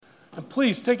And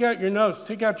please take out your notes,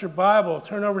 take out your Bible,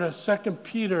 turn over to 2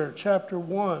 Peter chapter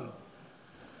 1.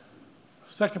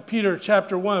 2 Peter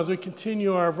chapter 1, as we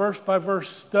continue our verse-by-verse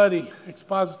study,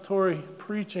 expository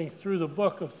preaching through the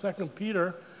book of 2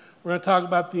 Peter, we're going to talk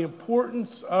about the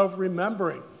importance of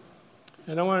remembering.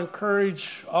 And I want to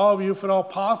encourage all of you, if at all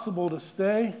possible, to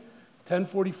stay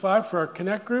 10:45 for our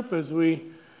Connect group as we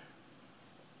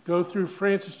go through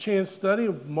Francis Chan's study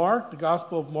of Mark, the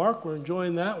Gospel of Mark. We're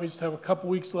enjoying that. We just have a couple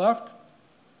weeks left,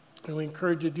 and we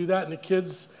encourage you to do that. And the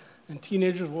kids and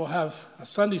teenagers will have a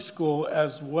Sunday school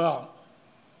as well.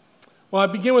 Well, I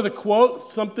begin with a quote,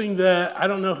 something that I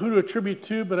don't know who to attribute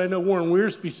to, but I know Warren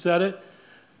Wiersbe said it.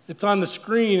 It's on the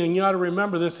screen, and you ought to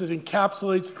remember this. It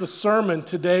encapsulates the sermon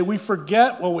today. We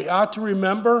forget what we ought to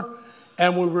remember,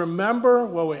 and we remember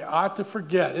what we ought to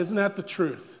forget. Isn't that the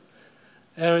truth?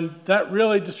 And that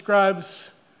really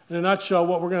describes, in a nutshell,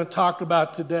 what we're going to talk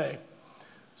about today.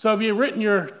 So have you written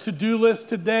your to-do list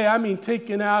today? I mean,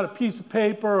 taking out a piece of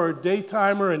paper or a day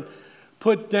timer and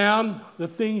put down the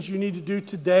things you need to do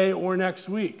today or next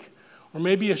week, or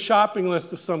maybe a shopping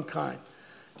list of some kind.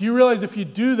 Do you realize if you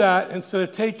do that, instead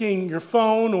of taking your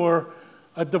phone or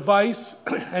a device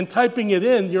and typing it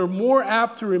in, you're more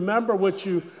apt to remember what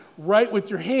you write with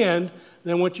your hand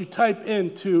than what you type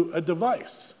into a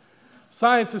device?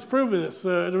 Science has proven this.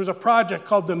 There was a project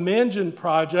called the Mansion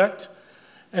Project,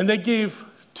 and they gave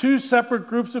two separate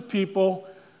groups of people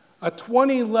a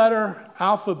 20-letter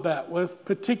alphabet with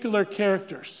particular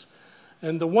characters.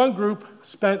 And the one group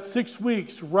spent 6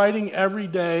 weeks writing every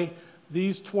day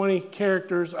these 20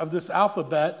 characters of this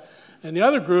alphabet, and the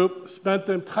other group spent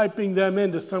them typing them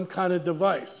into some kind of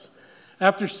device.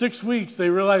 After 6 weeks, they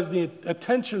realized the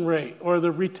attention rate or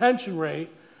the retention rate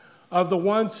of the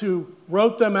ones who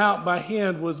wrote them out by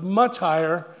hand was much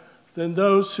higher than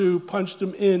those who punched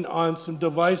them in on some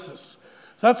devices.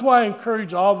 So that's why I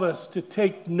encourage all of us to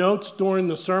take notes during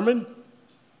the sermon.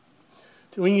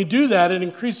 When you do that, it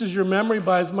increases your memory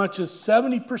by as much as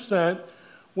 70%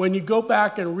 when you go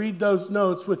back and read those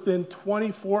notes within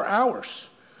 24 hours.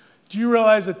 Do you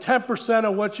realize that 10%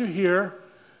 of what you hear,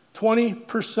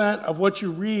 20% of what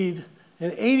you read,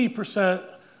 and 80%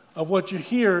 of what you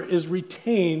hear is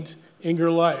retained in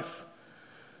your life?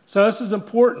 So this is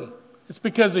important. It's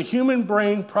because the human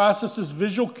brain processes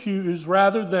visual cues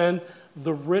rather than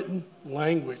the written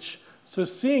language. So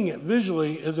seeing it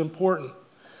visually is important.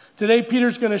 Today,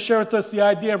 Peter's going to share with us the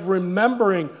idea of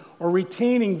remembering or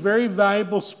retaining very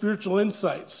valuable spiritual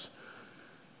insights.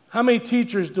 How many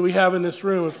teachers do we have in this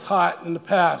room who have taught in the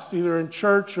past, either in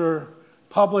church or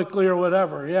publicly or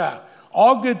whatever? Yeah.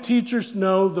 All good teachers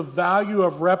know the value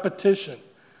of repetition.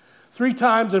 3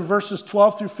 times in verses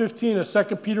 12 through 15 of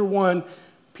 2 Peter 1,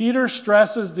 Peter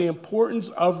stresses the importance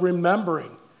of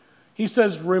remembering. He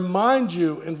says, remind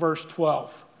you in verse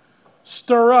 12.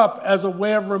 Stir up as a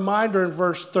way of reminder in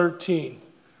verse 13.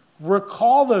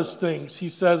 Recall those things, he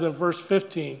says in verse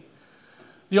 15.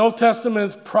 The Old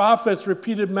Testament's prophets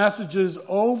repeated messages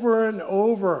over and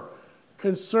over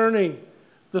concerning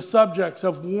the subjects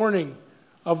of warning,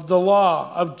 of the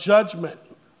law, of judgment,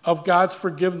 of God's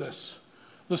forgiveness.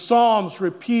 The Psalms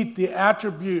repeat the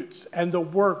attributes and the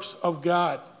works of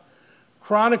God.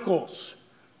 Chronicles,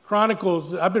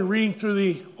 I've been reading through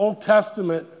the Old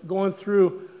Testament, going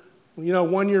through,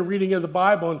 1 year reading of the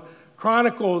Bible, and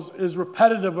Chronicles is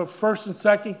repetitive of 1st and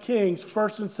 2nd Kings,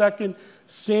 1st and 2nd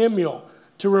Samuel,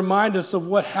 to remind us of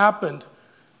what happened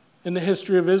in the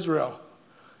history of Israel.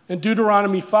 In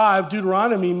Deuteronomy 5,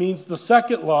 Deuteronomy means the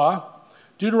second law.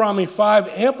 Deuteronomy 5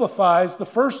 amplifies the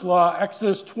first law,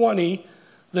 Exodus 20,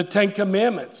 the 10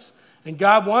 Commandments. And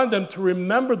God wanted them to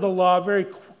remember the law very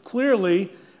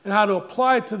clearly and how to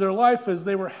apply it to their life as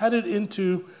they were headed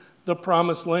into the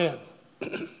promised land.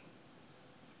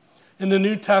 In the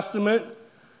New Testament,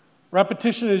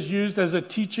 repetition is used as a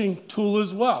teaching tool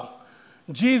as well.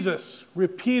 Jesus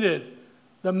repeated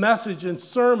the message in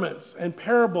sermons and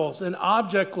parables and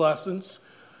object lessons,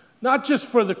 not just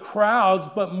for the crowds,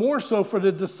 but more so for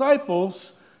the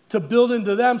disciples to build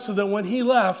into them so that when he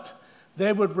left,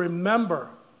 they would remember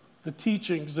the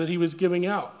teachings that he was giving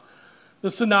out.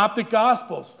 The Synoptic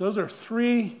Gospels, those are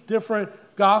 3 different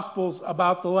Gospels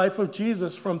about the life of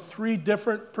Jesus from 3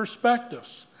 different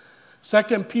perspectives.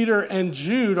 2 Peter and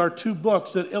Jude are 2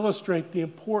 books that illustrate the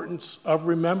importance of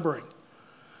remembering.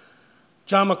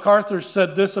 John MacArthur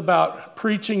said this about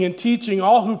preaching and teaching.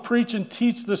 All who preach and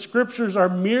teach the Scriptures are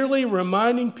merely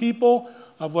reminding people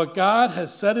of what God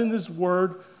has said in His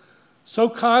Word so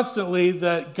constantly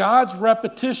that God's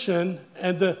repetition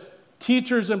and the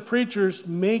teachers and preachers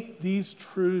make these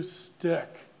truths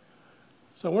stick.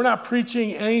 So we're not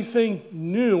preaching anything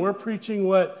new. We're preaching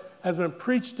what has been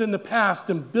preached in the past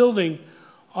and building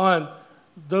on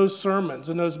those sermons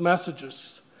and those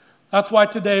messages. That's why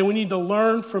today we need to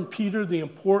learn from Peter the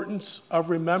importance of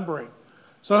remembering.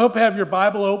 So I hope you have your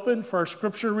Bible open for our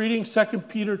scripture reading, 2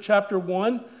 Peter chapter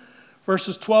 1,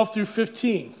 verses 12 through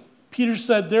 15. Peter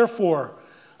said, "Therefore,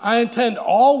 I intend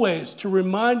always to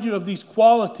remind you of these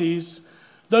qualities,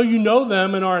 though you know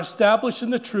them and are established in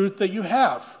the truth that you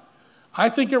have. I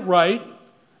think it right,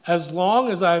 as long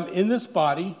as I am in this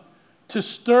body, to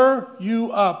stir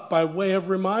you up by way of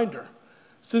reminder,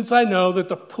 since I know that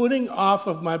the putting off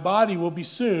of my body will be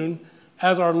soon,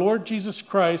 as our Lord Jesus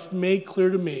Christ made clear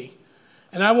to me.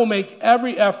 And I will make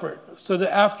every effort so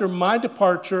that after my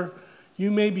departure,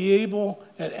 you may be able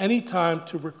at any time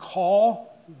to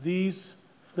recall these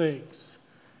things."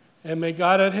 And may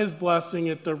God add his blessing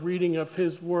at the reading of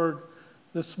his word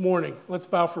this morning. Let's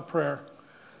bow for prayer.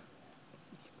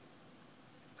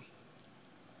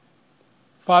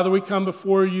 Father, we come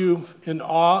before you in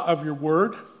awe of your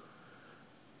word.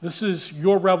 This is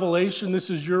your revelation. This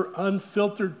is your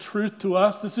unfiltered truth to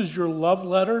us. This is your love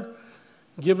letter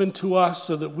given to us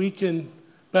so that we can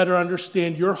better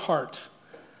understand your heart,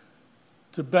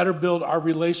 to better build our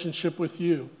relationship with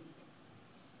you.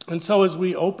 And so as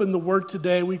we open the word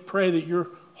today, we pray that your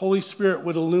Holy Spirit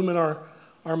would illumine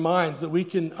our minds, that we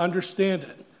can understand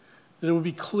it, that it would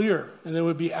be clear, and it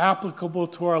would be applicable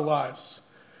to our lives.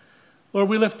 Lord,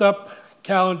 we lift up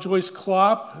Cal and Joyce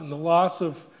Klopp and the loss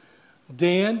of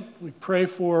Dan. We pray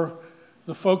for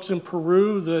the folks in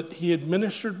Peru that he had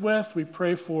ministered with. We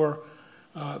pray for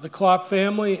the Klopp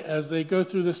family as they go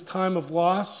through this time of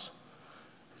loss.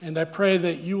 And I pray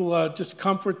that you will just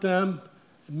comfort them,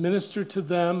 minister to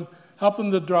them, help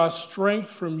them to draw strength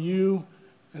from you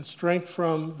and strength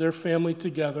from their family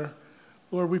together.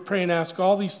 Lord, we pray and ask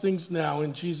all these things now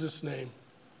in Jesus' name.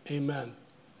 Amen.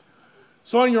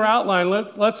 So on your outline,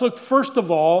 let's look first of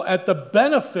all at the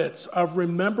benefits of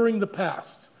remembering the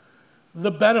past. The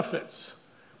benefits.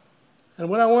 And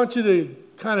what I want you to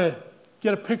kind of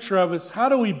get a picture of is how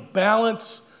do we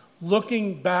balance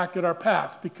looking back at our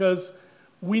past? Because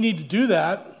we need to do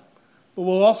that, but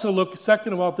we'll also look,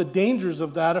 second of all, at the dangers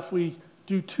of that if we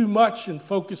do too much and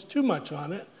focus too much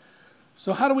on it.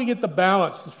 So how do we get the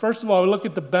balance? First of all, we look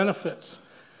at the benefits.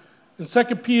 In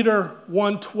 2 Peter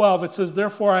 1:12, it says,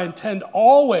 "Therefore I intend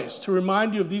always to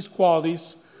remind you of these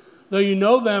qualities, though you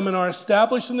know them and are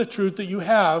established in the truth that you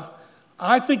have.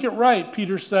 I think it right,"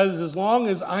 Peter says, "as long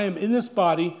as I am in this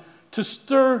body, to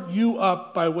stir you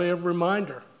up by way of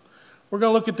reminder." We're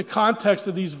going to look at the context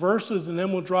of these verses, and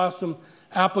then we'll draw some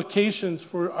applications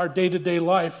for our day-to-day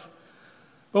life.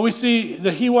 But we see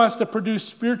that he wants to produce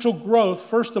spiritual growth.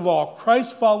 First of all,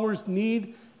 Christ followers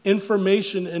need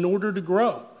information in order to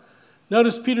grow.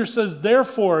 Notice Peter says,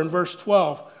 "Therefore," in verse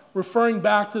 12, referring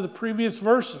back to the previous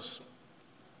verses.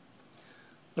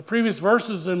 The previous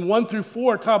verses in 1 through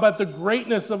 4 talk about the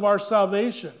greatness of our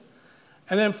salvation.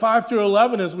 And then 5 through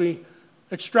 11, as we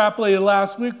extrapolated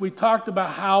last week, we talked about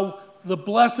how the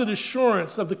blessed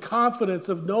assurance of the confidence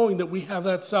of knowing that we have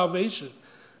that salvation,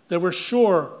 that we're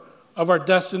sure of our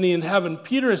destiny in heaven.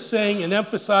 Peter is saying and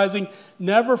emphasizing,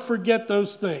 never forget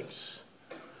those things.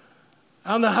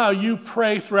 I don't know how you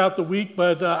pray throughout the week,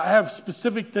 but I have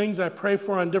specific things I pray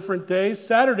for on different days.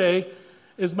 Saturday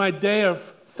is my day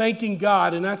of thanking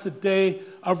God, and that's a day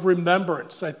of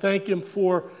remembrance. I thank him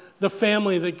for the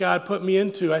family that God put me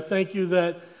into. I thank you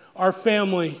that our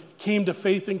family came to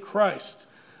faith in Christ.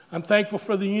 I'm thankful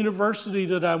for the university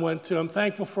that I went to. I'm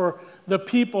thankful for the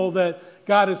people that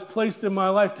God has placed in my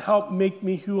life to help make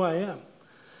me who I am.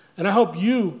 And I hope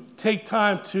you take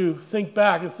time to think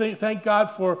back and thank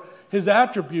God for his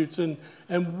attributes and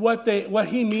what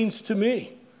he means to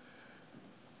me.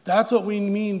 That's what we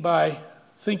mean by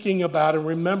thinking about and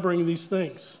remembering these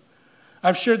things.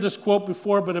 I've shared this quote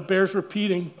before, but it bears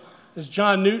repeating. It's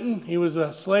John Newton. He was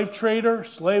a slave trader,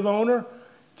 slave owner,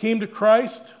 came to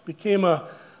Christ, became an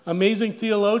amazing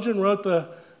theologian, wrote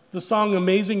the song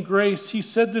Amazing Grace. He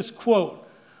said this quote,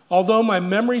 "Although my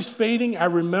memory's fading, I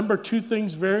remember two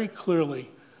things very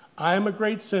clearly. I am a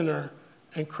great sinner,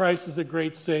 and Christ is a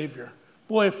great Savior."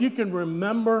 Boy, if you can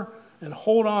remember and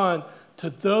hold on to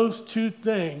those two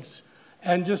things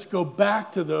and just go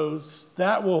back to those,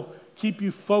 that will keep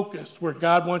you focused where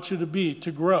God wants you to be,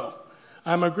 to grow.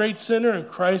 I'm a great sinner, and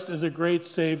Christ is a great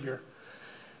Savior.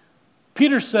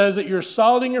 Peter says that you're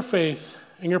solid in your faith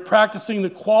and you're practicing the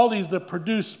qualities that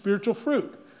produce spiritual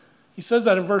fruit. He says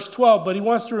that in verse 12, but he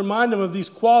wants to remind them of these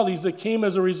qualities that came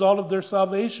as a result of their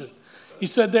salvation. He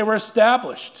said they were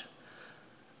established.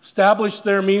 Established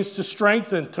there means to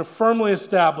strengthen, to firmly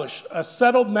establish, a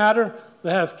settled matter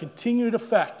that has continued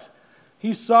effect.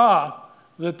 He saw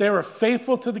that they were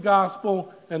faithful to the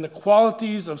gospel and the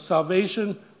qualities of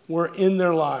salvation were in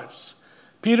their lives.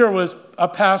 Peter was a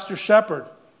pastor shepherd.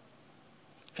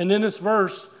 And in this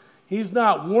verse, he's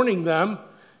not warning them.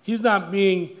 He's not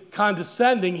being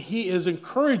condescending. He is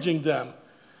encouraging them.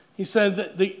 He said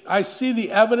that I see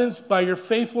the evidence by your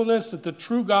faithfulness that the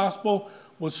true gospel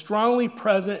was strongly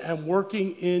present and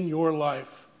working in your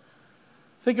life.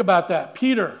 Think about that.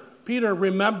 Peter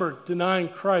remembered denying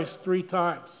Christ 3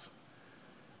 times.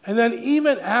 And then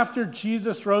even after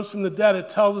Jesus rose from the dead, it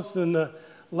tells us in the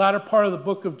latter part of the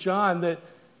book of John that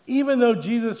even though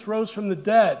Jesus rose from the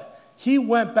dead, he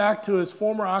went back to his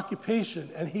former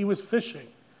occupation and he was fishing.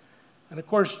 And of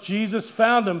course, Jesus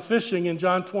found him fishing in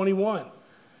John 21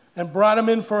 and brought him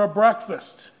in for a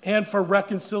breakfast and for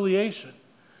reconciliation.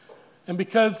 And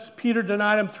because Peter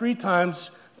denied him 3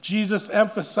 times, Jesus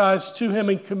emphasized to him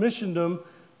and commissioned him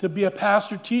to be a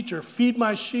pastor teacher. Feed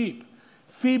my sheep,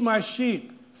 feed my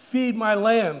sheep, feed my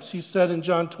lambs, he said in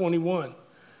John 21.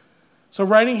 So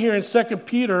writing here in 2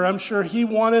 Peter, I'm sure he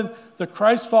wanted the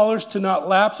Christ followers to not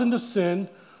lapse into sin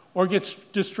or get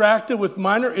distracted with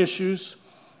minor issues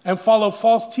and follow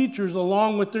false teachers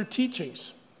along with their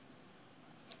teachings.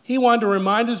 He wanted to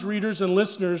remind his readers and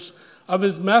listeners of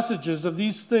his messages of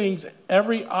these things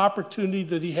every opportunity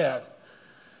that he had.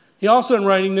 He also, in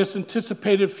writing this,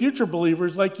 anticipated future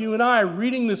believers like you and I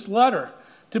reading this letter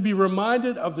to be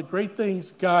reminded of the great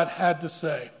things God had to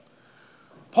say.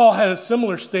 Paul had a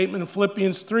similar statement in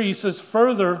Philippians 3. He says,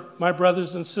 "Further, my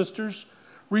brothers and sisters,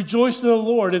 rejoice in the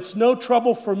Lord. It's no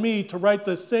trouble for me to write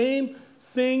the same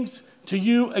things to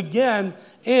you again,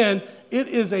 and it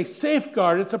is a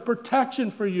safeguard, it's a protection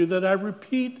for you that I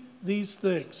repeat these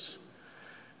things."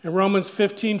 In Romans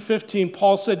 15:15,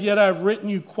 Paul said, "Yet I have written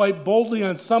you quite boldly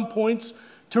on some points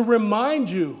to remind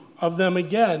you of them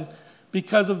again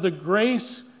because of the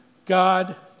grace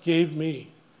God gave me."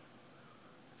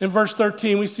 In verse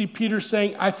 13, we see Peter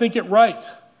saying, "I think it right,"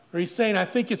 or he's saying, "I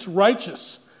think it's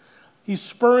righteous." He's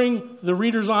spurring the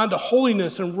readers on to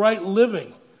holiness and right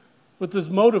living with this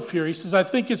motive here. He says, "I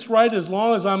think it's right as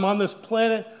long as I'm on this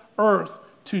planet Earth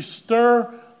to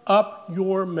stir up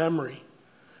your memory."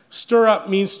 Stir up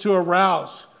means to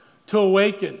arouse, to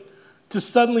awaken, to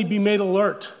suddenly be made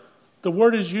alert. The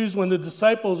word is used when the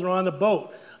disciples are on a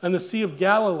boat on the Sea of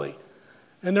Galilee.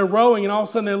 And they're rowing, and all of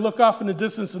a sudden they look off in the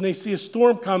distance and they see a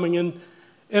storm coming, and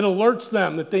it alerts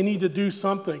them that they need to do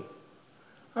something.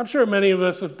 I'm sure many of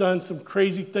us have done some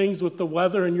crazy things with the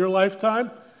weather in your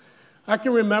lifetime. I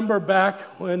can remember back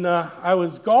when I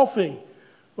was golfing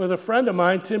with a friend of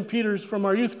mine, Tim Peters from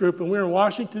our youth group, and we were in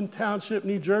Washington Township,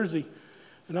 New Jersey.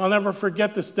 And I'll never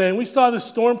forget this day. And we saw this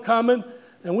storm coming,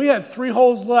 and we had 3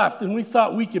 holes left, and we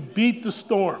thought we could beat the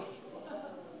storm.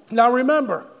 Now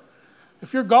remember,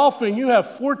 if you're golfing, you have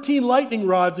 14 lightning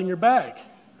rods in your bag.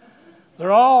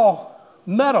 They're all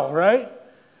metal, right?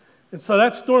 And so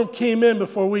that storm came in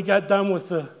before we got done with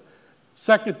the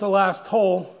second to last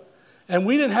hole. And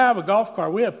we didn't have a golf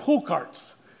cart. We had pull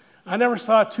carts. I never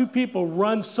saw 2 people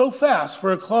run so fast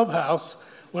for a clubhouse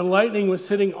when lightning was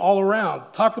hitting all around.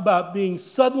 Talk about being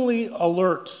suddenly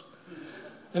alert.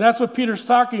 And that's what Peter's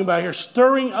talking about here,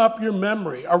 stirring up your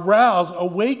memory, arouse,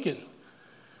 awaken.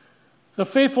 The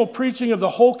faithful preaching of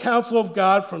the whole counsel of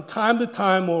God from time to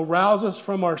time will arouse us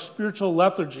from our spiritual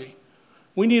lethargy.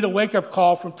 We need a wake-up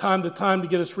call from time to time to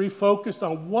get us refocused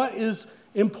on what is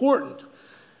important.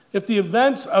 If the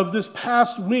events of this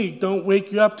past week don't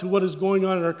wake you up to what is going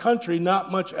on in our country,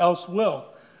 not much else will.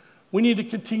 We need to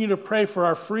continue to pray for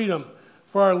our freedom,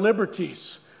 for our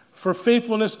liberties, for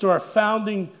faithfulness to our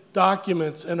founding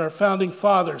documents and our founding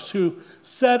fathers who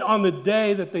said on the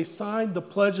day that they signed the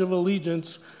Pledge of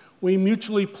Allegiance, we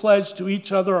mutually pledge to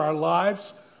each other our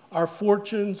lives, our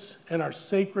fortunes, and our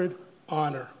sacred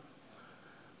honor.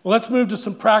 Well, let's move to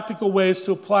some practical ways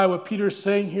to apply what Peter is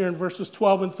saying here in verses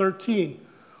 12 and 13.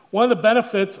 One of the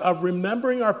benefits of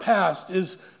remembering our past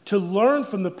is to learn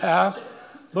from the past,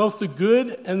 both the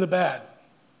good and the bad.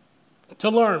 To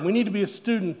learn, we need to be a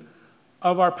student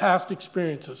of our past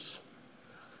experiences.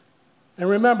 And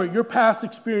remember, your past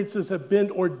experiences have been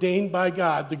ordained by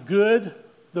God, the good,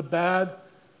 the bad,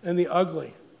 and the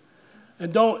ugly.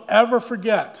 And don't ever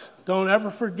forget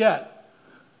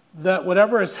that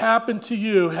whatever has happened to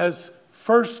you has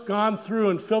first gone through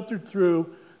and filtered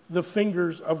through the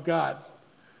fingers of God.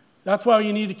 That's why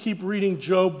you need to keep reading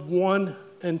Job 1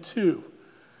 and 2.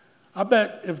 I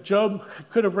bet if Job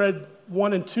could have read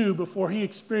 1 and 2 before he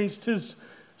experienced his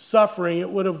suffering, it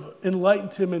would have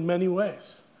enlightened him in many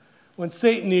ways. When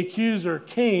Satan, the accuser,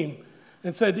 came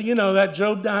and said, you know, that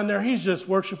Job down there, he's just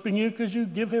worshiping you because you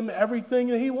give him everything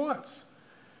that he wants.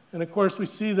 And of course, we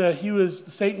see that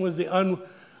Satan was the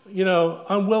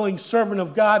unwilling servant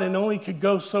of God and only could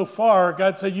go so far.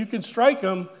 God said, you can strike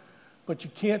him, but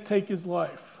you can't take his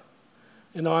life.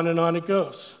 And on it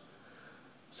goes.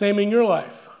 Same in your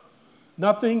life.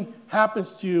 Nothing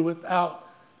happens to you without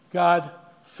God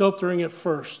filtering it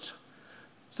first.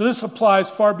 So this applies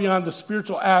far beyond the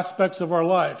spiritual aspects of our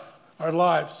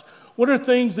lives. What are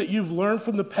things that you've learned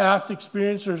from the past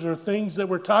experiences or things that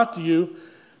were taught to you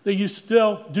that you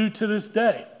still do to this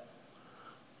day?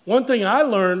 One thing I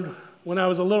learned when I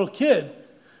was a little kid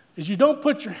is you don't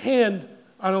put your hand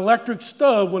on an electric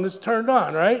stove when it's turned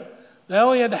on, right? That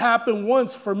only had to happen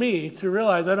once for me to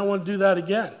realize I don't want to do that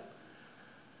again.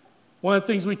 One of the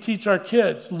things we teach our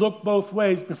kids, look both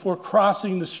ways before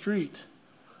crossing the street.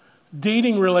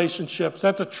 Dating relationships,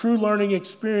 that's a true learning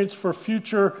experience for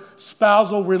future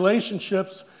spousal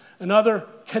relationships and other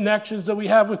connections that we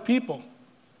have with people.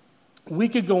 We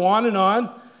could go on,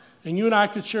 and you and I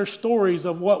could share stories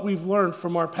of what we've learned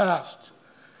from our past.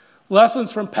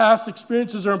 Lessons from past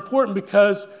experiences are important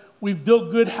because we've built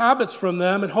good habits from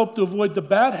them and hope to avoid the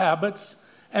bad habits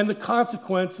and the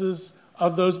consequences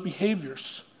of those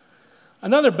behaviors.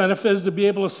 Another benefit is to be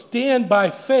able to stand by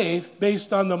faith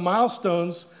based on the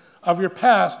milestones of your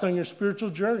past on your spiritual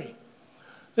journey.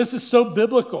 This is so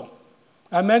biblical.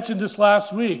 I mentioned this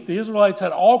last week. The Israelites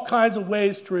had all kinds of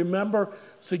ways to remember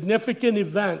significant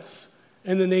events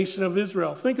in the nation of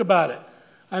Israel. Think about it.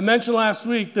 I mentioned last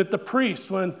week that the priests,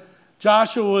 when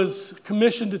Joshua was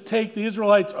commissioned to take the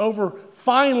Israelites over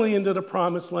finally into the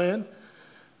promised land,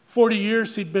 40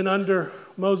 years he'd been under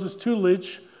Moses'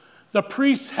 tutelage, the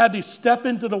priests had to step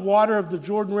into the water of the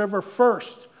Jordan River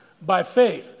first by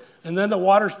faith, and then the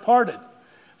waters parted.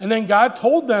 And then God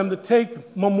told them to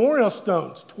take memorial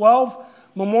stones, 12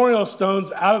 memorial stones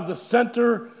out of the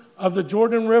center of the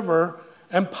Jordan River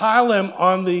and pile them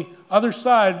on the other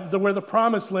side where the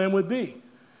promised land would be.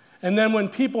 And then when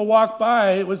people walked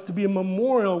by, it was to be a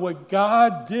memorial of what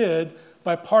God did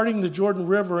by parting the Jordan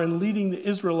River and leading the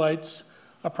Israelites,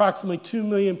 approximately 2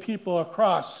 million people,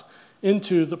 across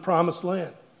into the promised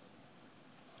land.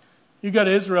 You go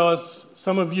to Israel, as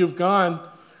some of you have gone,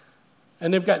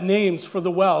 and they've got names for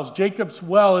the wells. Jacob's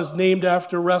well is named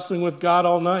after wrestling with God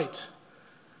all night.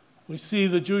 We see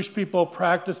the Jewish people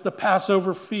practice the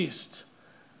Passover feast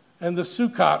and the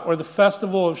Sukkot, or the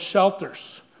Festival of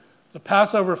Shelters. The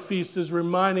Passover feast is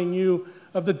reminding you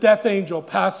of the death angel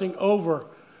passing over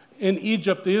in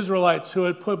Egypt, the Israelites who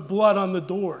had put blood on the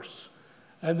doors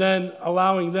and then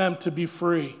allowing them to be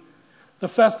free. The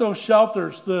Festival of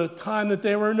Shelters, the time that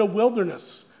they were in the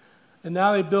wilderness, and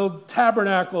now they build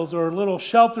tabernacles or little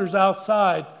shelters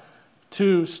outside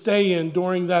to stay in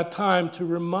during that time to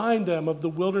remind them of the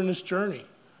wilderness journey.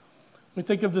 We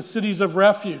think of the cities of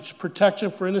refuge,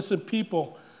 protection for innocent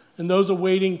people and those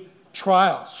awaiting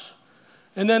trials.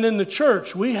 And then in the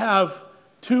church, we have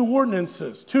two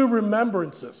ordinances, two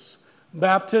remembrances,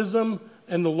 baptism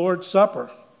and the Lord's Supper.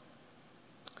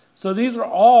 So these are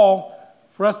all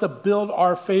for us to build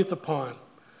our faith upon.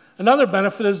 Another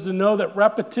benefit is to know that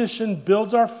repetition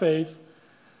builds our faith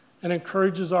and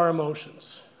encourages our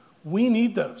emotions. We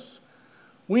need those.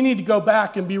 We need to go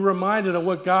back and be reminded of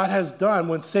what God has done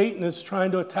when Satan is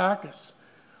trying to attack us,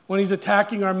 when he's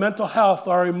attacking our mental health,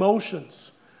 our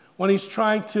emotions, when he's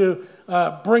trying to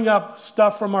bring up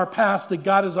stuff from our past that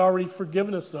God has already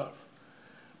forgiven us of.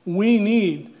 We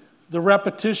need the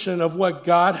repetition of what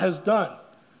God has done.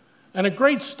 And a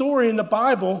great story in the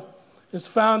Bible is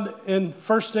found in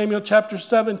 1 Samuel chapter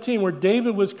 17, where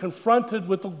David was confronted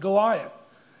with Goliath.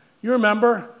 You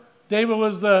remember, David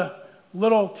was the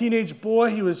little teenage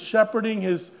boy. He was shepherding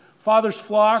his father's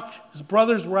flock. His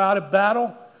brothers were out at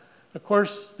battle. Of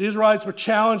course, the Israelites were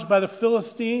challenged by the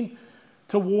Philistine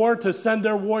to war, to send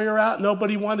their warrior out.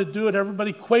 Nobody wanted to do it.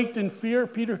 Everybody quaked in fear.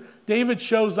 David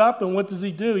shows up, and what does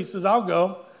he do? He says, I'll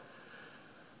go.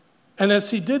 And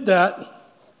as he did that,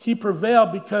 he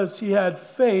prevailed because he had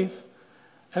faith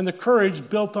and the courage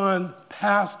built on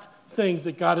past things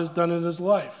that God has done in his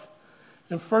life.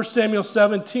 In 1 Samuel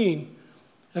 17,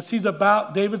 as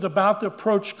David's about to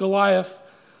approach Goliath,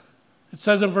 it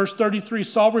says in verse 33,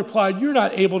 Saul replied, "You're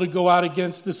not able to go out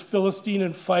against this Philistine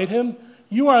and fight him.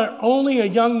 You are only a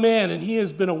young man, and he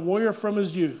has been a warrior from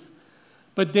his youth."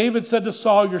 But David said to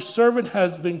Saul, "Your servant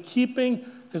has been keeping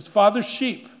his father's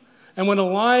sheep. And when a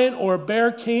lion or a bear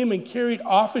came and carried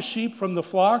off a sheep from the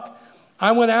flock,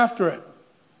 I went after it,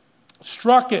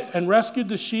 struck it, and rescued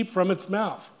the sheep from its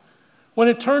mouth. When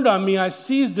it turned on me, I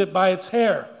seized it by its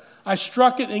hair. I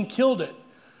struck it and killed it.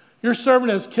 Your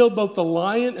servant has killed both the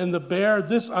lion and the bear.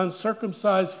 This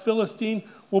uncircumcised Philistine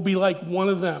will be like one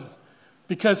of them,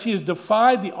 because he has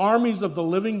defied the armies of the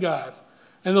living God.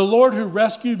 And the Lord who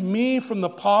rescued me from the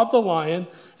paw of the lion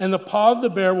and the paw of the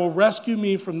bear will rescue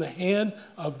me from the hand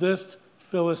of this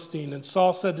Philistine. And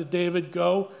Saul said to David,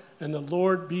 go, and the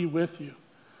Lord be with you.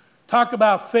 Talk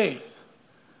about faith.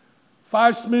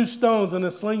 5 smooth stones and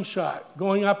a slingshot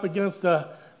going up against a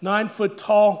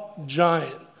 9-foot-tall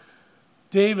giant.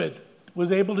 David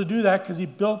was able to do that because he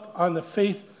built on the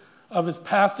faith of his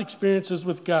past experiences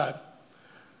with God.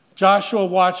 Joshua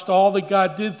watched all that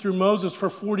God did through Moses for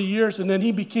 40 years, and then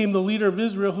he became the leader of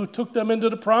Israel who took them into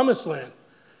the promised land.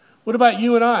 What about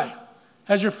you and I?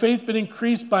 Has your faith been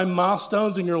increased by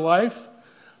milestones in your life?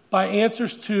 By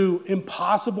answers to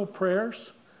impossible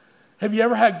prayers? Have you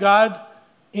ever had God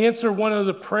answer one of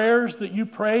the prayers that you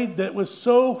prayed that was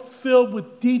so filled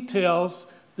with details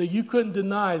that you couldn't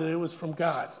deny that it was from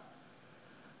God?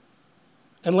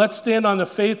 And let's stand on the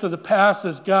faith of the past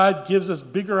as God gives us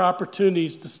bigger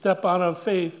opportunities to step out on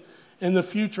faith in the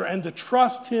future and to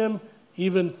trust him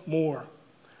even more.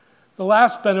 The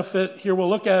last benefit here we'll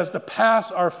look at is to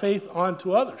pass our faith on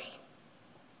to others.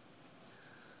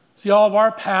 See, all of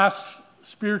our past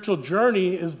spiritual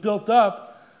journey is built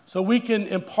up so we can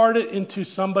impart it into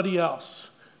somebody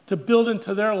else, to build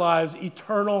into their lives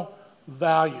eternal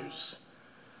values.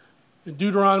 In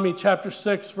Deuteronomy chapter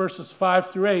 6, verses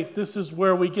 5 through 8, this is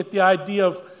where we get the idea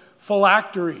of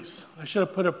phylacteries. I should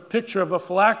have put a picture of a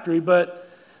phylactery, but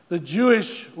the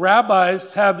Jewish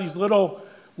rabbis have these little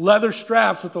leather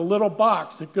straps with a little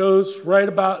box that goes right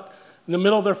about in the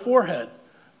middle of their forehead.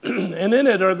 And in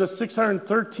it are the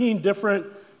 613 different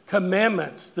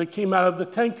commandments that came out of the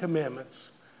 10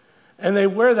 Commandments. And they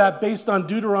wear that based on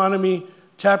Deuteronomy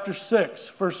chapter 6,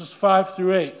 verses 5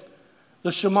 through 8.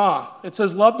 The Shema. It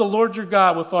says, love the Lord your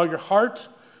God with all your heart,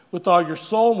 with all your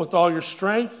soul, and with all your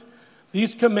strength.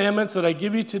 These commandments that I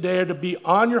give you today are to be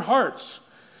on your hearts.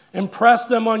 Impress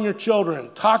them on your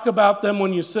children. Talk about them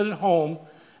when you sit at home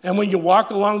and when you walk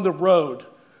along the road,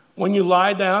 when you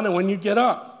lie down and when you get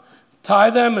up. Tie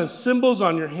them as symbols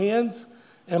on your hands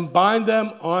and bind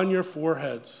them on your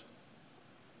foreheads.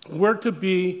 We're to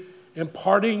be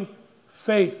imparting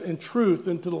faith and truth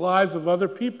into the lives of other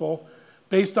people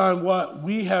based on what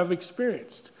we have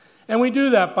experienced. And we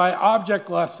do that by object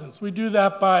lessons. We do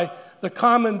that by the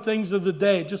common things of the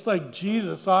day, just like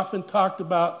Jesus often talked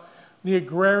about the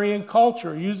agrarian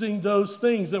culture, using those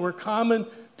things that were common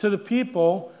to the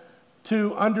people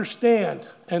to understand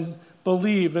and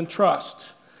believe and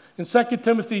trust. In 2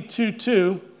 Timothy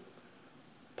 2:2,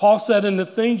 Paul said, in the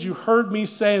things you heard me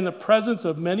say in the presence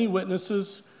of many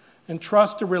witnesses,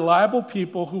 entrust to reliable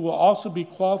people who will also be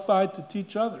qualified to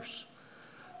teach others.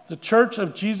 The Church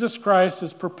of Jesus Christ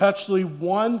is perpetually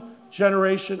one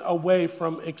generation away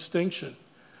from extinction.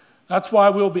 That's why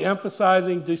we'll be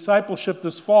emphasizing discipleship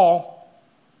this fall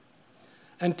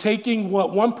and taking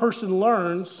what one person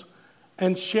learns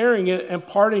and sharing it and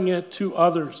imparting it to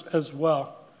others as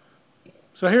well.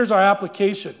 So here's our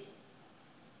application.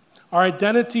 Our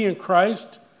identity in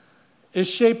Christ is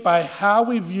shaped by how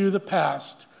we view the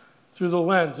past through the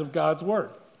lens of God's Word.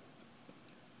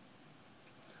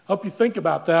 Hope you think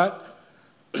about that.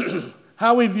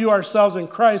 How we view ourselves in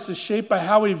Christ is shaped by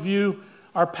how we view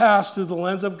our past through the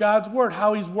lens of God's Word,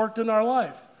 how He's worked in our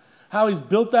life, how He's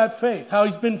built that faith, how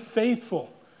He's been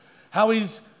faithful, how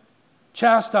He's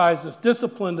chastised us,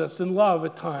 disciplined us in love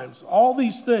at times. All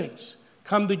these things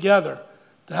come together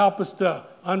to help us to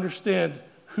understand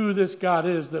who this God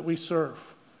is that we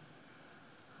serve.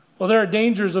 Well, there are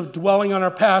dangers of dwelling on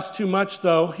our past too much,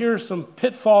 though. Here are some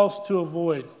pitfalls to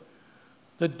avoid.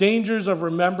 The dangers of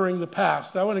remembering the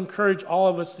past. I would encourage all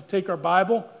of us to take our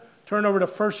Bible, turn over to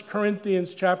 1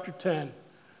 Corinthians chapter 10.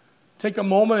 Take a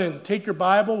moment and take your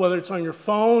Bible, whether it's on your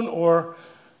phone or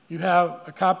you have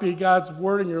a copy of God's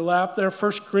Word in your lap there,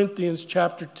 1 Corinthians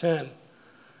chapter 10.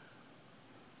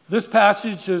 This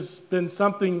passage has been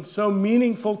something so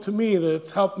meaningful to me that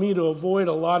it's helped me to avoid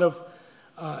a lot of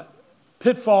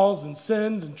pitfalls and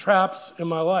sins and traps in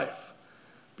my life.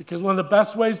 Because one of the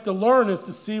best ways to learn is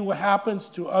to see what happens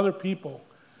to other people.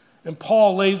 And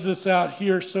Paul lays this out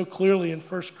here so clearly in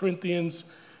 1 Corinthians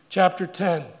chapter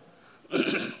 10.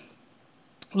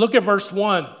 Look at verse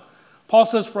 1. Paul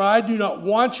says, for I do not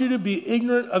want you to be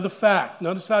ignorant of the fact.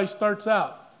 Notice how he starts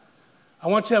out. I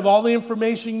want you to have all the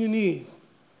information you need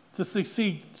to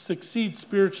succeed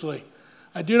spiritually.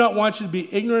 I do not want you to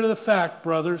be ignorant of the fact,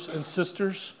 brothers and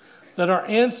sisters, that our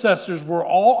ancestors were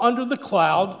all under the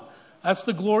cloud. That's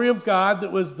the glory of God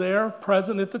that was there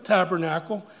present at the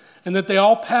tabernacle, and that they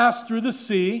all passed through the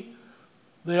sea.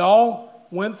 They all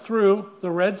went through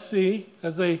the Red Sea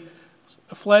as they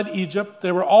fled Egypt.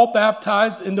 They were all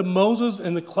baptized into Moses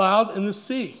in the cloud and the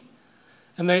sea.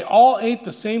 And they all ate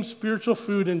the same spiritual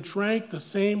food and drank the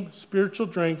same spiritual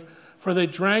drink, for they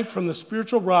drank from the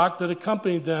spiritual rock that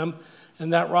accompanied them,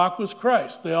 and that rock was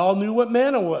Christ. They all knew what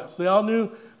manna was. They all knew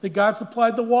that God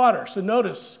supplied the water. So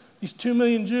notice, these 2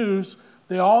 million Jews,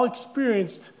 they all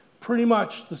experienced pretty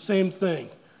much the same thing.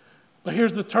 But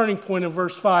here's the turning point in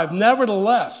verse 5.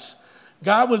 Nevertheless,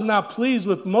 God was not pleased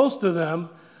with most of them.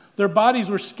 Their bodies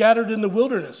were scattered in the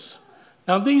wilderness.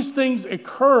 Now, these things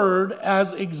occurred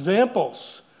as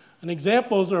examples. And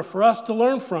examples are for us to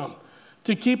learn from,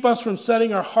 to keep us from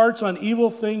setting our hearts on evil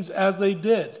things as they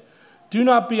did. Do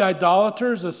not be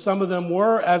idolaters, as some of them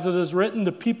were. As it is written,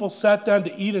 the people sat down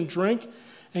to eat and drink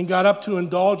and got up to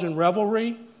indulge in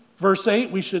revelry. Verse 8,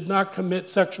 we should not commit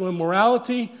sexual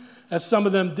immorality, as some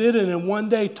of them did, and in one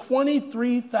day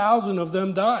 23,000 of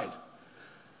them died.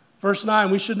 Verse 9,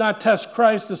 we should not test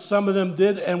Christ, as some of them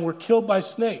did and were killed by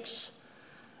snakes.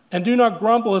 And do not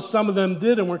grumble, as some of them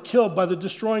did and were killed by the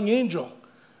destroying angel.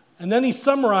 And then he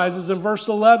summarizes in verse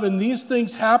 11, these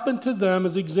things happened to them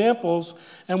as examples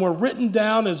and were written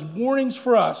down as warnings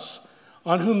for us,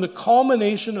 on whom the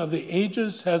culmination of the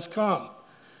ages has come.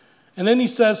 And then he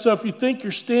says, so if you think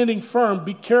you're standing firm,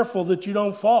 be careful that you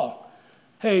don't fall.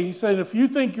 Hey, he said, if you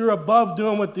think you're above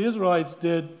doing what the Israelites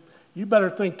did, you better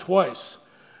think twice.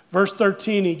 Verse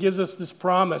 13, he gives us this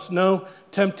promise, no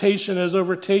temptation has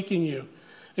overtaken you,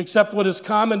 except what is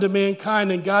common to mankind,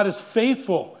 and God is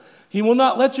faithful. He will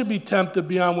not let you be tempted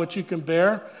beyond what you can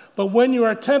bear, but when you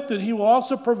are tempted, he will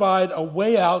also provide a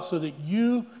way out so that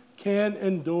you can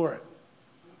endure it.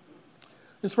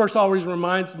 This verse always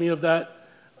reminds me of that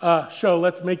show,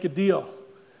 Let's Make a Deal.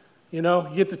 You know,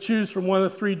 you get to choose from one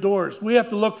of the 3 doors. We have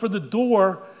to look for the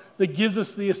door that gives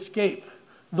us the escape,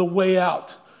 the way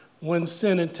out when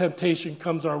sin and temptation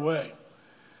comes our way.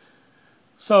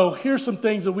 So here's some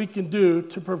things that we can do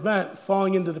to prevent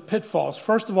falling into the pitfalls.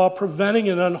 First of all, preventing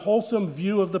an unwholesome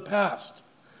view of the past.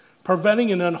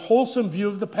 Preventing an unwholesome view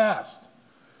of the past.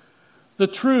 The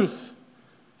truth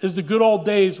is the good old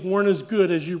days weren't as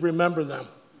good as you remember them.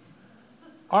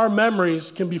 Our memories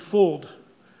can be fooled.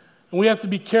 And we have to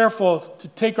be careful to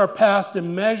take our past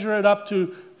and measure it up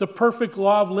to the perfect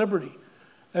law of liberty,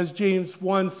 as James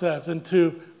 1 says, and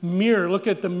to look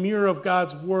at the mirror of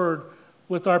God's word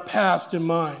with our past in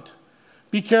mind.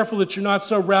 Be careful that you're not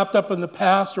so wrapped up in the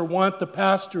past or want the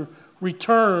past to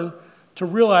return to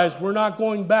realize we're not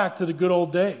going back to the good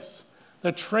old days.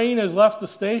 The train has left the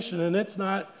station and it's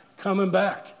not coming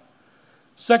back.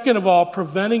 Second of all,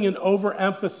 preventing an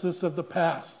overemphasis of the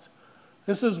past.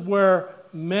 This is where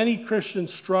many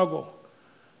Christians struggle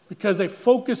because they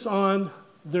focus on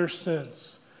their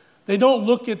sins. They don't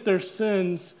look at their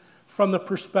sins from the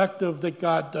perspective that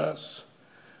God does.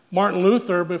 Martin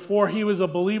Luther, before he was a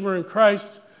believer in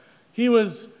Christ, he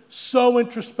was so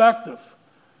introspective.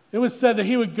 It was said that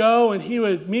he would go and he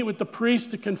would meet with the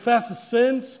priest to confess his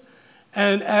sins,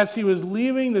 and as he was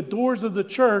leaving the doors of the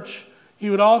church, he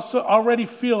would also already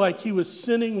feel like he was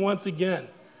sinning once again.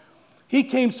 He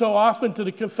came so often to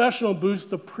the confessional booth,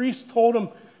 the priest told him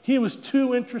he was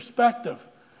too introspective.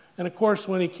 And of course,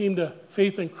 when he came to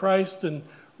faith in Christ and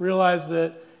realized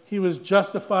that he was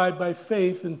justified by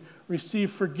faith and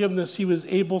received forgiveness, he was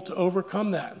able to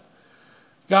overcome that.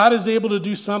 God is able to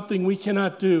do something we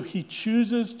cannot do. He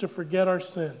chooses to forget our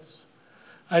sins.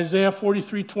 Isaiah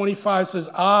 43:25 says,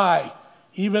 I,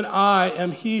 even I,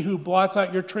 am he who blots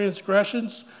out your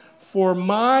transgressions for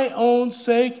my own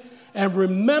sake and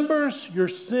remembers your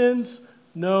sins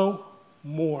no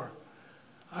more.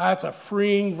 That's a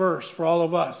freeing verse for all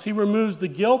of us. He removes the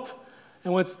guilt.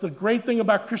 And what's the great thing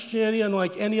about Christianity,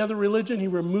 unlike any other religion, he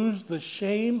removes the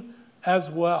shame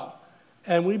as well.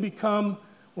 And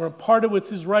we're imparted with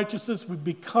his righteousness. We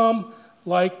become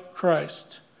like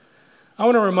Christ. I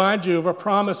want to remind you of a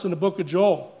promise in the book of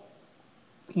Joel.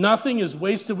 Nothing is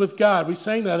wasted with God. We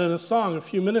sang that in a song a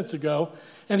few minutes ago.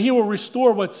 And he will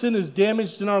restore what sin has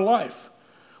damaged in our life.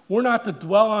 We're not to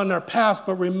dwell on our past,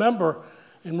 but remember,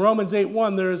 in Romans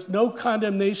 8:1, there is no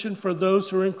condemnation for those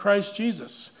who are in Christ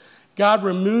Jesus. God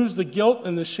removes the guilt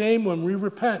and the shame when we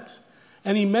repent.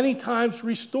 And he many times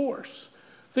restores.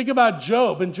 Think about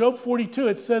Job. In Job 42,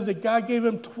 it says that God gave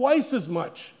him twice as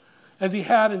much as he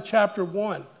had in chapter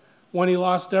 1 when he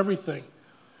lost everything.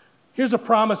 Here's a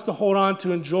promise to hold on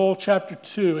to in Joel chapter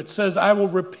 2. It says, I will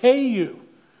repay you.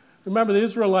 Remember, the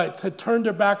Israelites had turned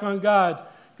their back on God,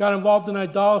 got involved in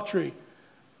idolatry,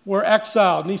 were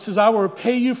exiled. And he says, I will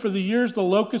repay you for the years the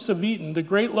locusts have eaten, the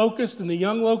great locust and the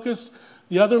young locust,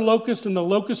 the other locust and the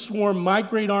locust swarm, my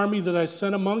great army that I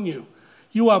sent among you.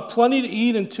 You will have plenty to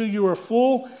eat until you are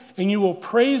full, and you will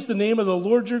praise the name of the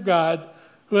Lord your God,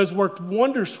 who has worked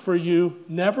wonders for you.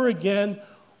 Never again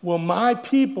will my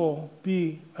people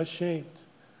be ashamed.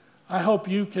 I hope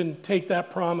you can take that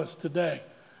promise today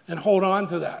and hold on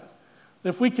to that.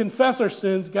 If we confess our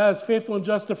sins, God is faithful and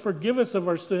just to forgive us of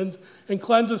our sins and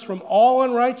cleanse us from all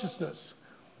unrighteousness,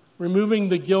 removing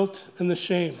the guilt and the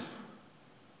shame.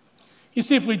 You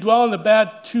see, if we dwell on the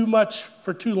bad too much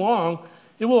for too long,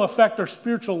 it will affect our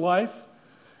spiritual life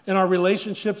and our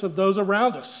relationships with those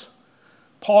around us.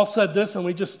 Paul said this, and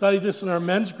we just studied this in our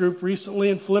men's group recently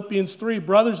in Philippians 3.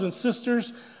 Brothers and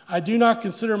sisters, I do not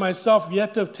consider myself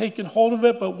yet to have taken hold of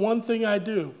it, but one thing I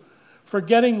do,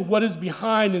 forgetting what is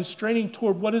behind and straining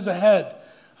toward what is ahead,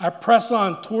 I press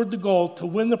on toward the goal to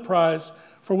win the prize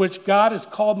for which God has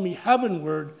called me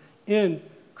heavenward in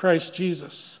Christ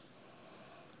Jesus.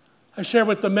 I shared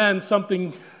with the men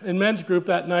something in men's group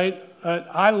that night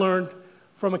I learned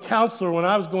from a counselor when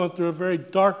I was going through a very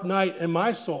dark night in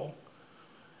my soul.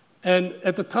 And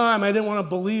at the time, I didn't want to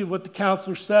believe what the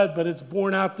counselor said, but it's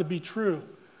borne out to be true.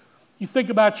 You think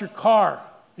about your car,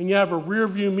 and you have a rear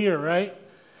view mirror, right?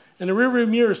 And the rear view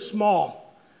mirror is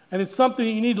small. And it's something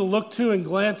you need to look to and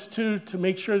glance to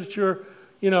make sure that you're,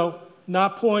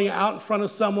 not pulling out in front of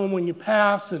someone when you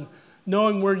pass and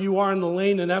knowing where you are in the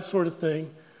lane and that sort of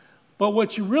thing. But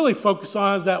what you really focus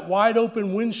on is that wide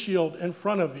open windshield in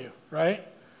front of you, right?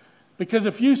 Because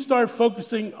if you start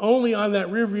focusing only on that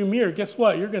rearview mirror, guess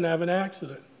what? You're going to have an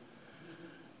accident.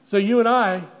 So you and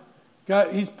I,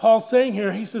 Paul's saying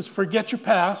here, he says, forget your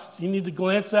past. You need to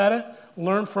glance at it,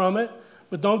 learn from it,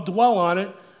 but don't dwell on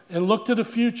it, and look to the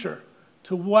future,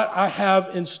 to what I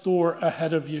have in store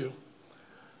ahead of you.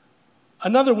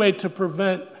 Another way to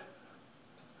prevent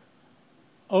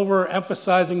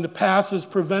overemphasizing the past is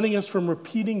preventing us from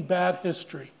repeating bad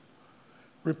history.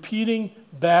 Repeating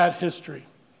bad history.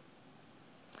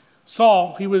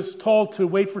 Saul, he was told to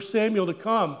wait for Samuel to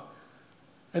come,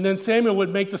 and then Samuel would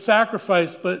make the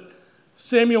sacrifice, but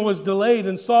Samuel was delayed,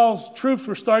 and Saul's troops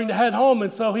were starting to head home,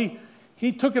 and so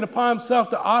he took it upon himself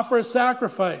to offer a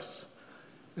sacrifice.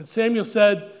 And Samuel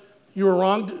said, you were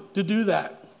wrong to do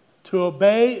that. To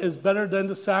obey is better than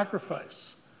to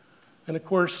sacrifice. And of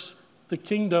course, the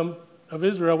kingdom of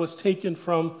Israel was taken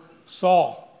from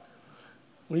Saul.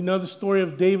 We know the story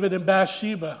of David and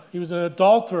Bathsheba. He was an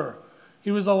adulterer. He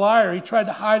was a liar. He tried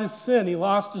to hide his sin. He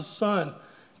lost his son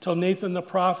until Nathan the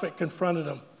prophet confronted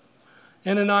him.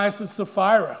 Ananias and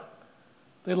Sapphira,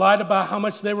 they lied about how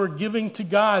much they were giving to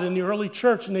God in the early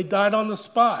church, and they died on the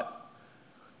spot.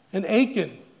 And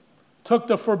Achan took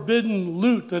the forbidden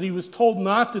loot that he was told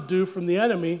not to do from the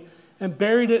enemy and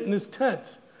buried it in his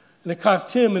tent. And it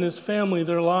cost him and his family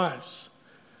their lives.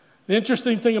 The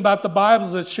interesting thing about the Bible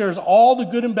is that it shares all the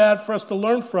good and bad for us to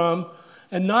learn from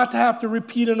and not to have to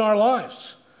repeat in our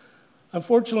lives.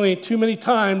 Unfortunately, too many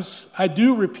times I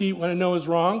do repeat what I know is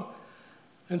wrong,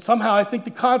 and somehow I think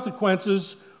the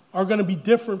consequences are going to be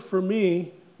different for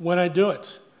me when I do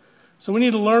it. So we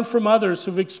need to learn from others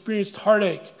who've experienced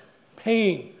heartache,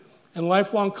 pain, and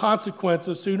lifelong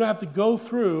consequences so you don't have to go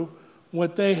through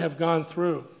what they have gone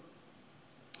through.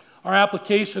 Our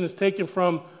application is taken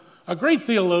from a great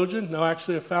theologian,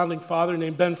 actually a founding father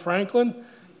named Ben Franklin.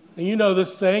 And you know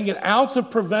this saying, an ounce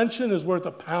of prevention is worth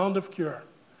a pound of cure.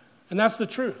 And that's the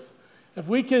truth. If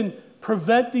we can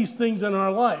prevent these things in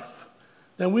our life,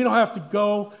 then we don't have to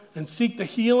go and seek the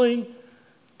healing,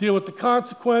 deal with the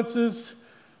consequences,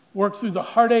 work through the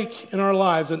heartache in our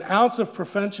lives. An ounce of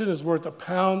prevention is worth a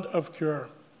pound of cure.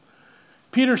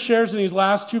 Peter shares in these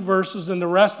last two verses and the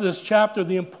rest of this chapter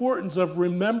the importance of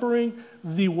remembering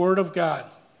the Word of God.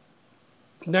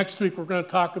 Next week, we're going to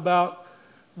talk about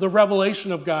the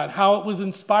revelation of God, how it was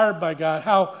inspired by God,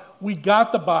 how we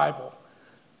got the Bible.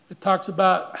 It talks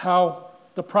about how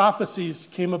the prophecies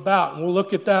came about, and we'll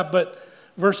look at that. But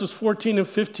verses 14 and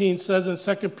 15 says in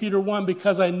 2 Peter 1,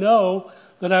 because I know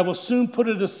that I will soon put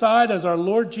it aside as our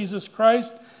Lord Jesus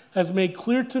Christ has made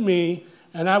clear to me,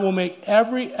 and I will make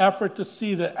every effort to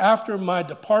see that after my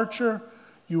departure,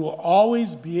 you will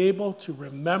always be able to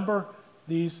remember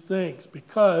these things,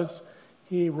 because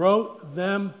he wrote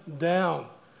them down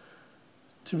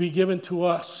to be given to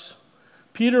us.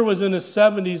 Peter was in his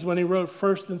 70s when he wrote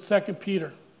 1st and 2nd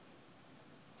Peter.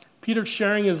 Peter's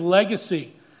sharing his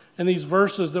legacy in these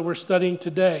verses that we're studying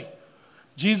today.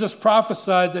 Jesus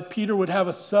prophesied that Peter would have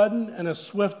a sudden and a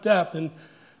swift death. In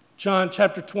John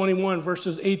chapter 21,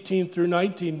 verses 18 through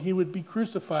 19, he would be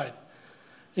crucified.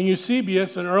 And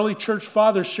Eusebius, an early church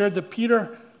father, shared that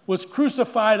Peter was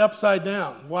crucified upside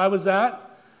down. Why was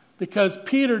that? Because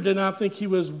Peter did not think he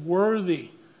was worthy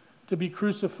to be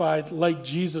crucified like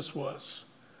Jesus was.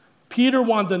 Peter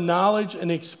wanted the knowledge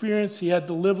and experience he had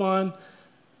to live on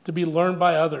to be learned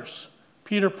by others.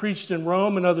 Peter preached in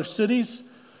Rome and other cities.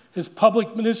 His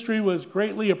public ministry was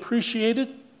greatly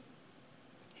appreciated.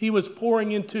 He was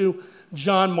pouring into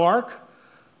John Mark.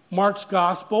 Mark's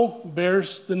gospel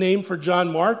bears the name for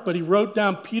John Mark, but he wrote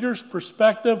down Peter's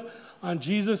perspective on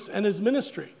Jesus and his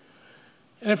ministry.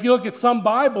 And if you look at some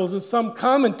Bibles and some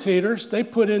commentators, they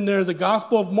put in there the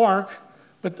Gospel of Mark,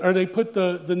 or they put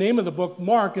the name of the book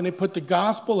Mark, and they put the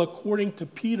Gospel according to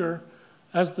Peter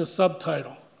as the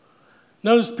subtitle.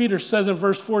 Notice Peter says in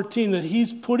verse 14 that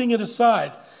he's putting it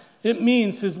aside. It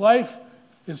means his life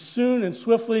is soon and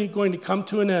swiftly going to come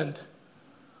to an end.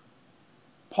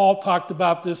 Paul talked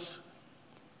about this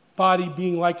body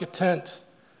being like a tent.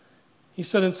 He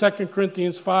said in 2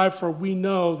 Corinthians 5, "For we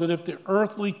know that if the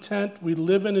earthly tent we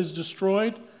live in is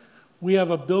destroyed, we have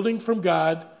a building from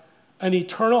God, an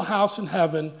eternal house in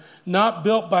heaven, not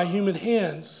built by human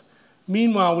hands.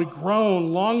 Meanwhile, we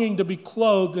groan, longing to be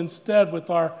clothed instead with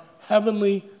our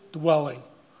heavenly dwelling."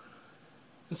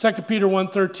 In 2 Peter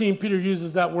 1:13, Peter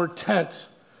uses that word tent.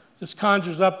 This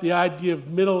conjures up the idea of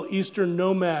Middle Eastern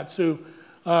nomads who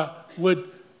would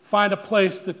find a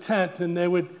place to tent, and they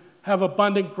would have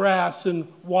abundant grass and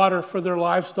water for their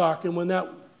livestock. And when that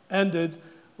ended,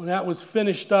 when that was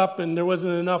finished up and there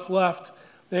wasn't enough left,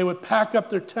 they would pack up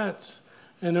their tents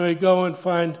and they would go and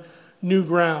find new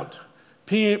ground.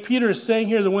 Peter is saying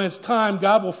here that when it's time,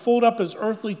 God will fold up his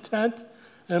earthly tent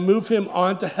and move him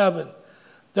on to heaven.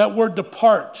 That word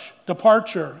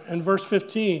departure in verse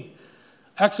 15,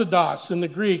 exodos in the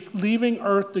Greek, leaving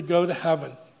earth to go to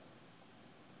heaven.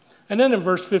 And then in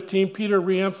verse 15, Peter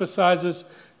reemphasizes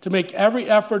to make every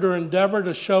effort or endeavor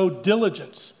to show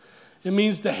diligence. It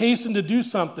means to hasten to do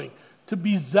something, to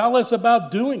be zealous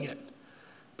about doing it.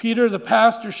 Peter, the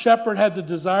pastor shepherd, had the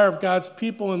desire of God's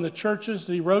people in the churches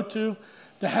that he wrote to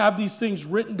have these things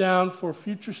written down for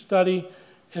future study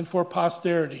and for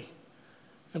posterity.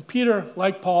 And Peter,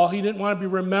 like Paul, he didn't want to be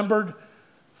remembered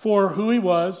for who he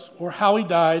was or how he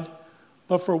died,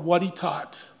 but for what he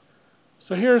taught.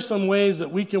 So here are some ways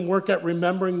that we can work at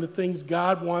remembering the things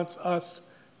God wants us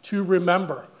to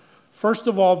remember. First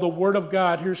of all, the Word of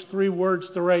God. Here's 3 words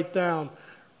to write down: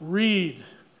 read,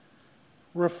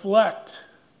 reflect,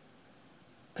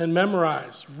 and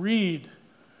memorize. Read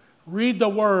the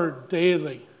Word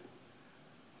daily.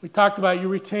 We talked about you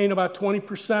retain about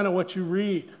 20% of what you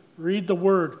read. Read the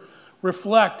Word.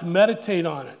 Reflect, meditate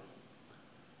on it.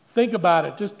 Think about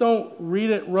it. Just don't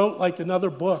read it rote like another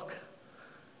book,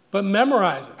 but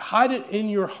memorize it. Hide it in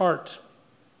your heart.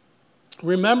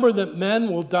 Remember that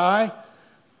men will die,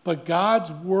 but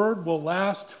God's Word will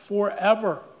last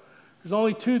forever. There's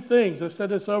only 2 things, I've said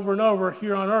this over and over,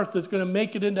 here on earth that's going to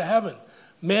make it into heaven: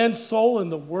 man's soul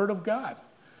and the Word of God.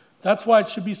 That's why it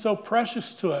should be so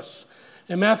precious to us.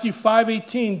 In Matthew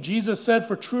 5:18, Jesus said,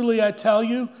 "For truly I tell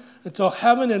you, until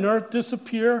heaven and earth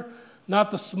disappear,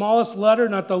 not the smallest letter,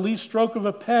 not the least stroke of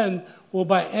a pen will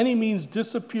by any means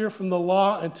disappear from the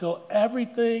law until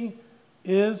everything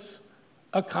is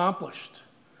accomplished."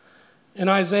 In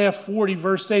Isaiah 40,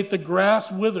 verse 8, "The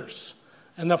grass withers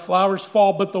and the flowers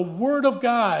fall, but the word of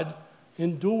God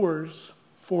endures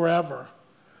forever."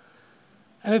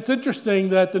 And it's interesting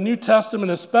that the New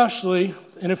Testament, especially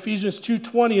in Ephesians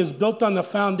 2:20, is built on the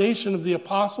foundation of the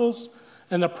apostles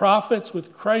and the prophets,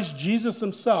 with Christ Jesus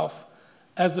himself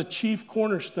as the chief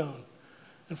cornerstone.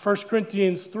 In 1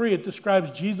 Corinthians 3, it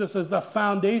describes Jesus as the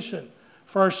foundation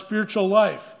for our spiritual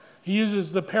life. He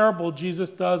uses the parable,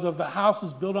 Jesus does, of the house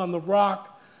is built on the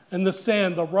rock and the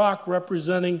sand, the rock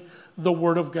representing the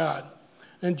Word of God.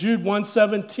 In Jude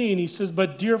 1:17, he says,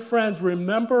 "But dear friends,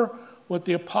 remember what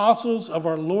the apostles of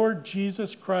our Lord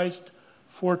Jesus Christ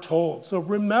foretold." So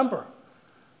remember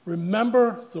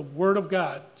the Word of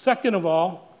God. Second of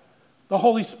all, the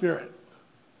Holy Spirit.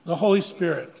 The Holy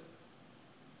Spirit.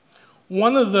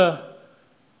 One of the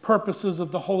purposes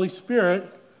of the Holy Spirit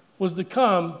was to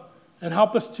come and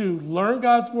help us to learn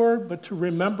God's Word, but to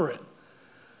remember it.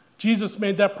 Jesus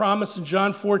made that promise in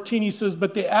John 14. He says,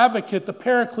 "But the advocate, the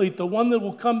paraclete, the one that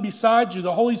will come beside you,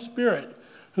 the Holy Spirit,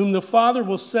 whom the Father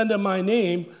will send in my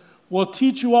name, will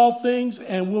teach you all things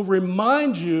and will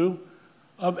remind you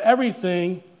of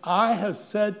everything I have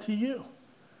said to you."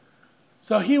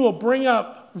 So he will bring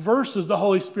up verses, the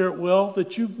Holy Spirit will,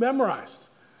 that you've memorized.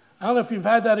 I don't know if you've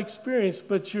had that experience,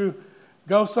 but you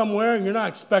go somewhere and you're not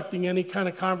expecting any kind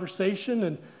of conversation,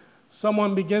 and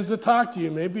someone begins to talk to you.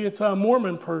 Maybe it's a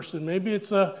Mormon person. Maybe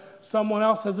it's someone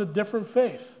else has a different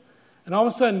faith. And all of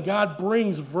a sudden, God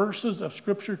brings verses of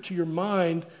Scripture to your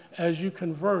mind as you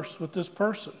converse with this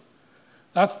person.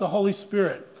 That's the Holy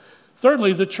Spirit.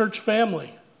 Thirdly, the church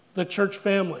family. The church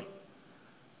family,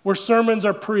 where sermons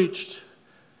are preached,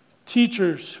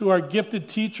 teachers who are gifted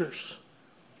teachers,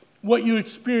 what you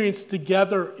experience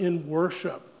together in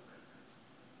worship.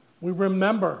 We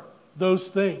remember those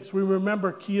things. We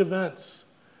remember key events.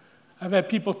 I've had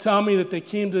people tell me that they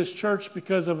came to this church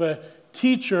because of a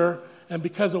teacher and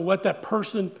because of what that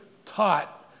person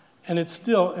taught, and it's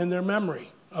still in their memory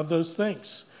of those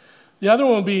things. Another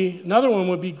one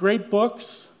would be great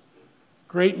books,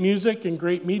 great music, and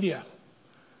great media.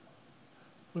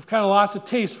 We've kind of lost a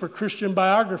taste for Christian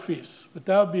biographies, but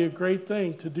that would be a great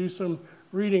thing to do some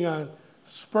reading on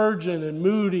Spurgeon and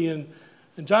Moody and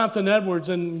Jonathan Edwards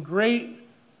and great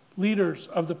leaders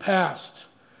of the past.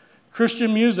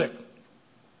 Christian music.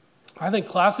 I think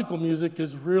classical music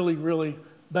is really, really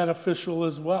beneficial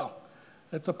as well.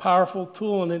 It's a powerful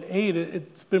tool and an aid.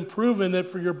 It's been proven that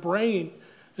for your brain,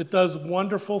 it does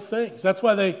wonderful things. That's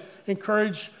why they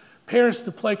encourage parents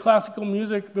to play classical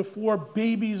music before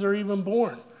babies are even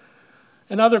born.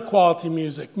 And other quality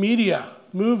music, media,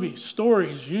 movies,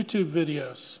 stories, YouTube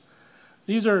videos.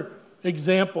 These are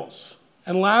examples.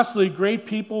 And lastly, great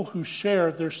people who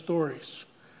share their stories.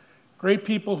 Great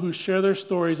people who share their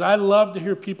stories. I love to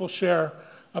hear people share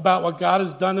about what God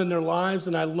has done in their lives,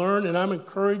 and I learn and I'm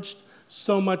encouraged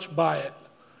so much by it.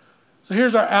 So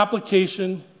here's our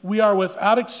application. We are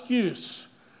without excuse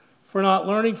for not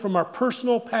learning from our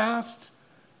personal past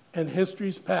and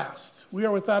history's past. We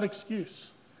are without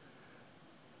excuse.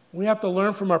 We have to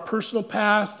learn from our personal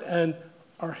past and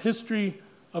our history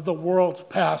of the world's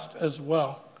past as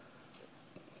well.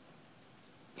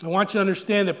 I want you to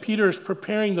understand that Peter is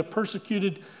preparing the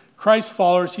persecuted Christ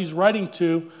followers he's writing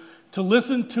to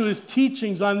listen to his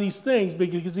teachings on these things,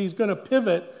 because he's going to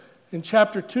pivot in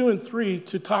chapter 2 and 3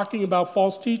 to talking about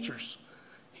false teachers.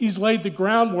 He's laid the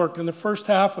groundwork in the first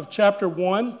half of chapter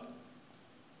 1,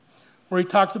 where he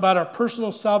talks about our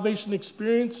personal salvation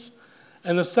experience.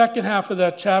 And the second half of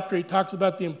that chapter, he talks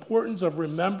about the importance of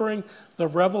remembering the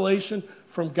revelation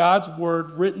from God's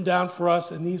word written down for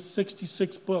us in these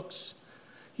 66 books.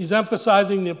 He's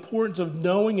emphasizing the importance of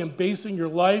knowing and basing your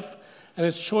life and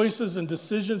its choices and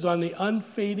decisions on the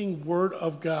unfading word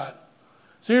of God.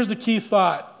 So here's the key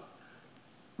thought.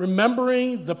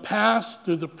 Remembering the past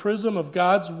through the prism of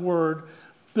God's word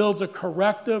builds a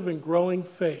corrective and growing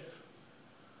faith.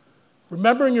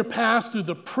 Remembering your past through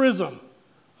the prism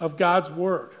of God's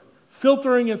word,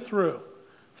 filtering it through,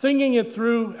 thinking it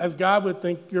through as God would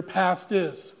think your past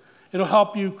is. It'll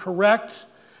help you correct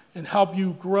and help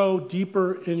you grow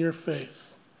deeper in your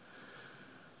faith.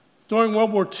 During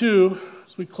World War II,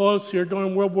 as we close here,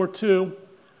 during World War II,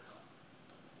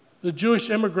 the Jewish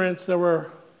immigrants that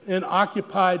were in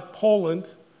occupied Poland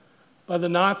by the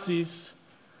Nazis,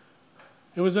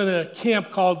 it was in a camp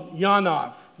called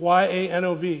Janov,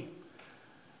 Y-A-N-O-V.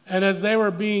 And as they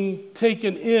were being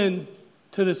taken in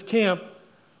to this camp,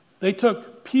 they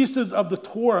took pieces of the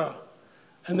Torah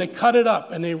and they cut it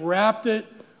up and they wrapped it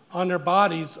on their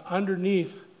bodies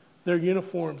underneath their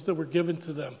uniforms that were given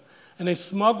to them. And they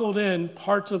smuggled in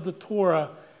parts of the Torah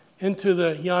into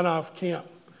the Janov camp.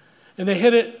 And they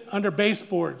hid it under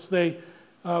baseboards. They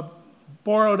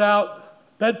borrowed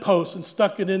out bedposts and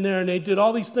stuck it in there, and they did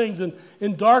all these things. And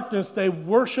in darkness, they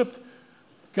worshiped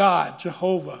God,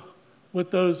 Jehovah,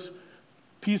 with those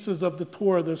pieces of the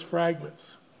Torah, those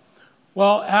fragments.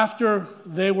 Well, after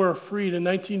they were freed in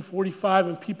 1945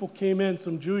 and people came in,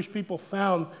 some Jewish people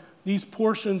found these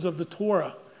portions of the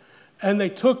Torah. And they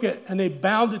took it and they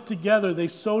bound it together. They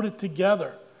sewed it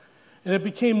together. And it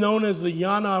became known as the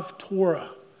Janov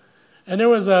Torah. And there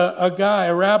was a guy,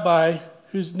 a rabbi,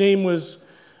 whose name was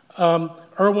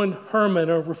Erwin Herman,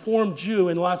 a Reformed Jew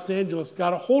in Los Angeles,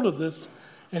 got a hold of this,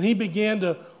 and he began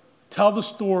to tell the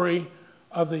story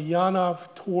of the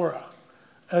Janov Torah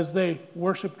as they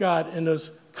worship God in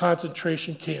those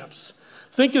concentration camps.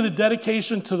 Think of the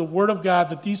dedication to the Word of God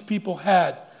that these people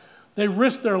had. They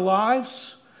risked their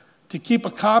lives to keep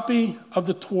a copy of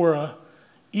the Torah,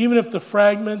 even if the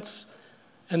fragments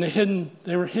and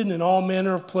they were hidden in all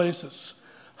manner of places.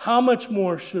 How much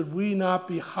more should we not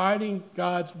be hiding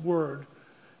God's word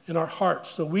in our hearts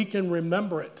so we can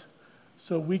remember it,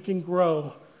 so we can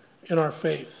grow in our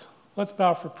faith? Let's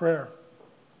bow for prayer.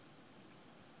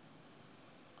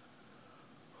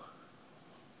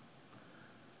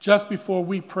 Just before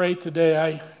we pray today,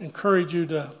 I encourage you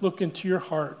to look into your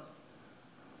heart.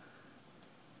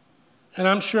 And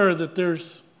I'm sure that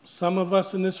there's some of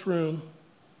us in this room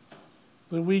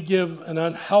that we give an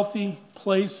unhealthy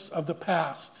place of the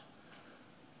past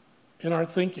in our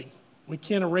thinking. We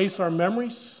can't erase our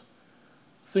memories.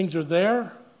 Things are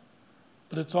there,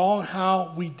 but it's all in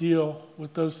how we deal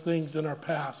with those things in our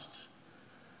past.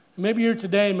 And maybe you're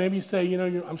today, maybe you say,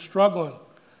 I'm struggling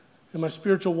in my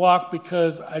spiritual walk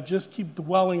because I just keep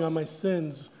dwelling on my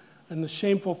sins and the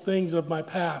shameful things of my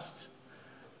past.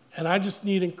 And I just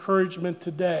need encouragement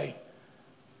today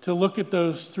to look at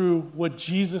those through what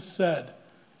Jesus said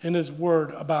in his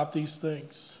word about these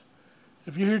things.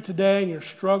 If you're here today and you're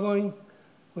struggling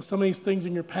with some of these things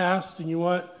in your past and you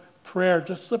want prayer,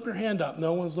 just slip your hand up.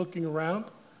 No one's looking around.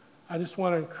 I just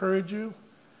want to encourage you.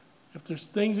 If there's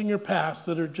things in your past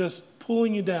that are just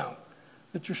pulling you down,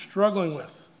 that you're struggling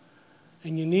with,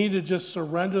 and you need to just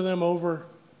surrender them over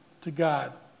to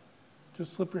God,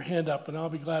 just slip your hand up and I'll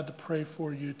be glad to pray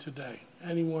for you today.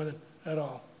 Anyone at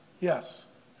all? Yes.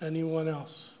 Anyone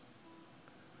else?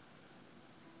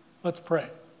 Let's pray.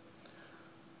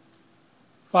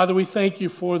 Father, we thank you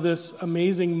for this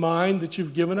amazing mind that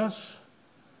you've given us.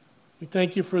 We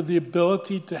thank you for the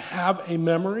ability to have a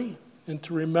memory and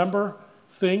to remember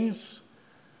things.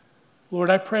 Lord,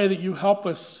 I pray that you help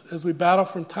us as we battle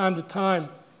from time to time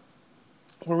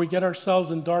where we get ourselves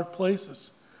in dark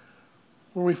places,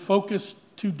 where we focus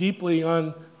too deeply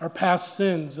on our past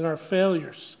sins and our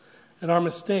failures and our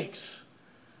mistakes.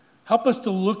 Help us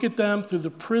to look at them through the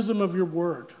prism of your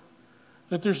word,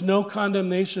 that there's no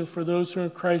condemnation for those who are in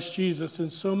Christ Jesus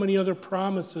and so many other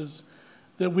promises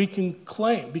that we can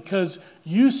claim because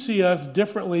you see us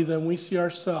differently than we see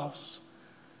ourselves.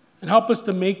 And help us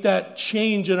to make that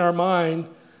change in our mind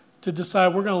to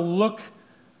decide we're going to look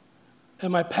at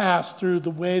my past through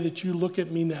the way that you look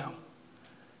at me now.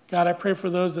 God, I pray for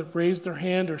those that raised their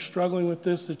hand or struggling with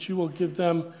this, that you will give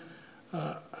them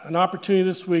an opportunity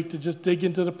this week to just dig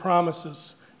into the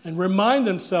promises and remind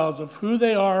themselves of who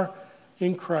they are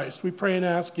in Christ. We pray and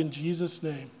ask in Jesus'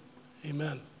 name.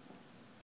 Amen.